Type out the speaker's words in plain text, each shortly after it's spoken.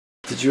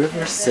Did you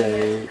ever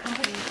say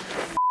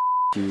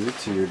you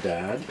to your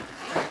dad?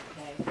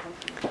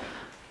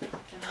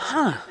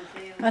 Huh.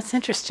 That's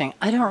interesting.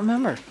 I don't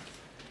remember.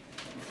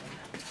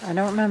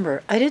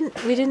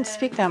 We didn't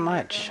speak that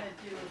much.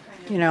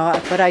 You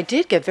know, but I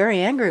did get very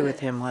angry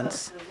with him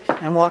once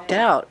and walked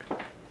out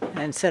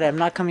and said, I'm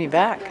not coming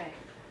back.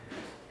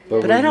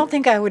 But I don't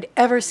think I would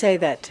ever say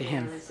that to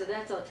him.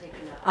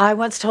 I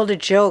once told a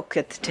joke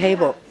at the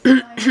table.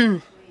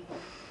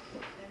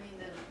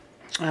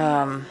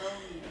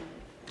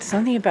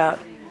 Something about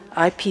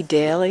IP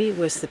Daily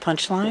was the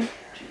punchline.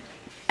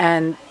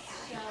 And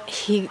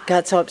he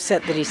got so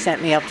upset that he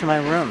sent me up to my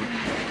room.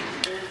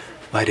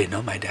 Well, I didn't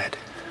know my dad.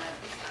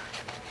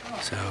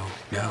 So,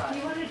 no.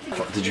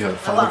 Did you have a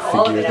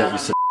father figure that you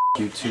said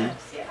you to?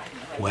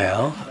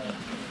 Well,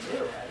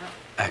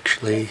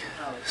 actually,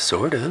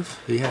 sort of.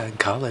 Yeah, in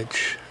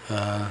college.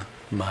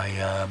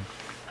 My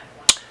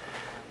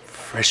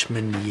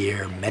freshman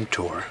year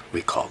mentor,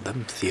 we called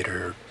them,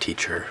 theater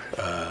teacher,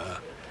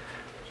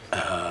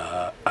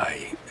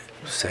 I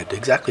said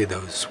exactly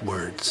those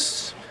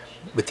words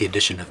with the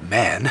addition of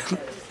man.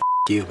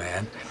 You,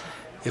 man.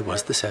 It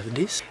was the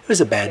 70s. It was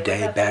a bad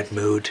day, bad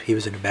mood. He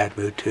was in a bad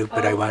mood too,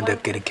 but I wound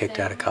up getting kicked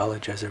out of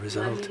college as a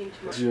result.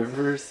 Did you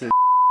ever say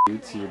you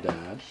to your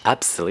dad?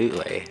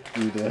 Absolutely.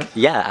 You did?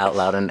 Yeah, out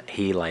loud, and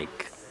he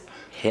like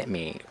hit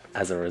me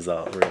as a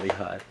result really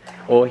hard.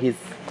 Or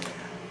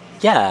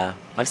yeah,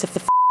 I've said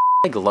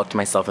like locked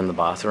myself in the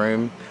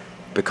bathroom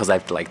because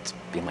I've like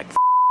been like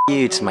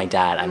you to my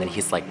dad, and then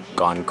he's like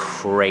gone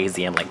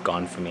crazy and like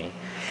gone for me.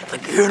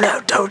 Like, you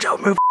know,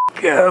 don't move,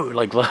 you!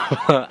 Like, and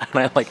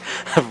I like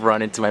have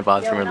run into my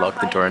bathroom and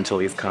locked the door until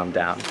he's calmed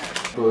down.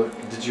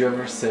 But did you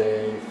ever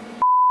say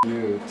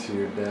you to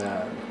your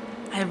dad?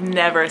 I've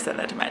never said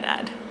that to my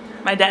dad.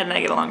 My dad and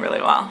I get along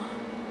really well.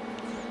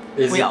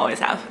 We always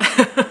have.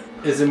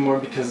 Is it more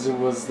because it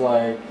was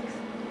like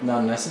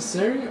not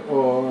necessary,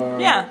 or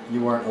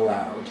you weren't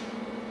allowed?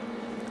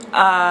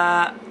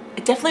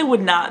 It definitely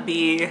would not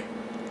be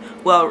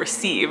well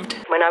received.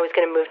 When I was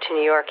going to move to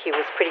New York, he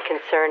was pretty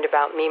concerned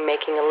about me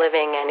making a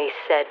living, and he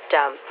said,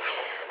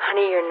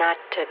 honey, you're not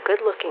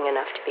good looking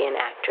enough to be an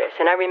actress.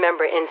 And I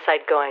remember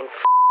inside going,